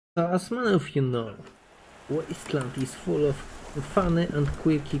So as many of you know, Wasteland is full of funny and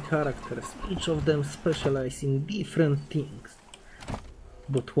quirky characters, each of them specialize in different things.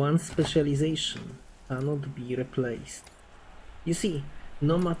 But one specialization cannot be replaced. You see,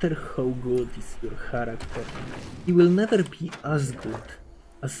 no matter how good is your character, he will never be as good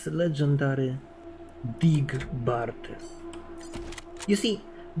as legendary Dig Barter. You see,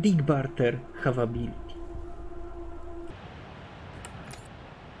 Dig Barter have ability.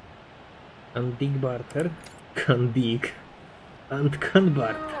 And Dig Barter can dig and can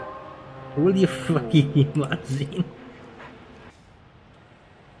barter. Will you fucking imagine?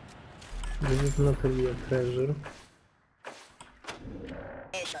 This is not really a treasure.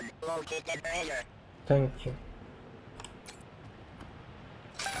 Thank you.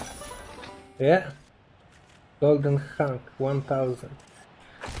 Yeah. Golden Hunk 1000.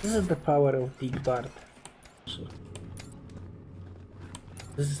 This is the power of Dig Barter.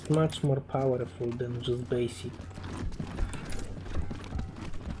 This is much more powerful than just basic.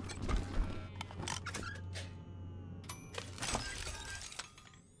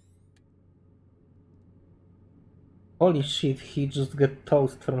 Holy shit, he just got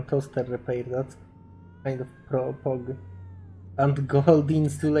toast from toaster repair. That's kind of pog. And gold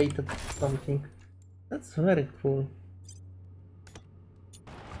insulated something. That's very cool.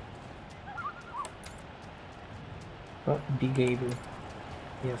 Oh, digable.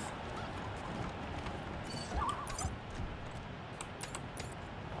 Yes.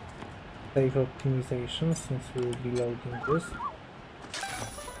 Save optimization since we will be loading this.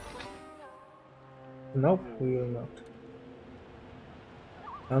 Nope, we will not.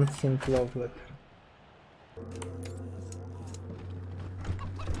 Ancient love letter.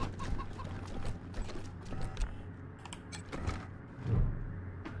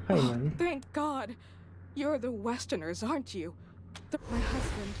 Hi, man. Thank God! You're the Westerners, aren't you? My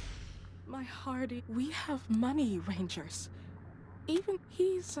husband, my Hardy. We have money, Rangers. Even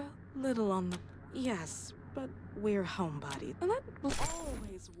he's a little on the... Yes, but we're homebodies. And I've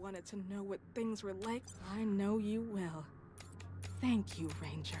always wanted to know what things were like. I know you will. Thank you,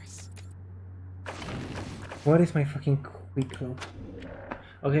 Rangers. What is my fucking quick load?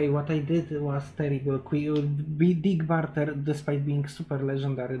 Okay, what I did was terrible. Dig Barter, despite being super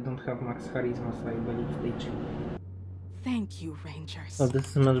legendary, don't have max charisma, so I believe they cheated. Thank you, Rangers. Oh,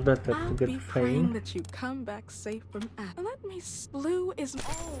 this is much better I'll to get be fame. praying that you come back safe from Ath. Let me. Blue is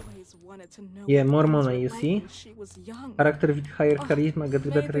always wanted to know. Yeah, what more things money, were you like see? when she was young. Character with higher charisma gets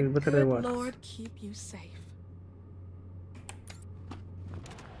May better the good rewards. Lord keep you safe.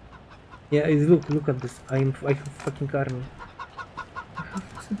 Yeah, look at this. I have fucking army. I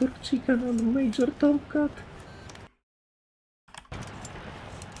have super chicken and major tomcat.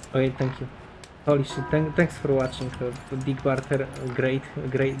 Okay, thank you. Holy shit, thanks for watching. Dig Barter, great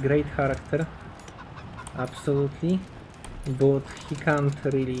character. Absolutely. But he can't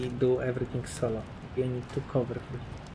really do everything solo. You need to cover him.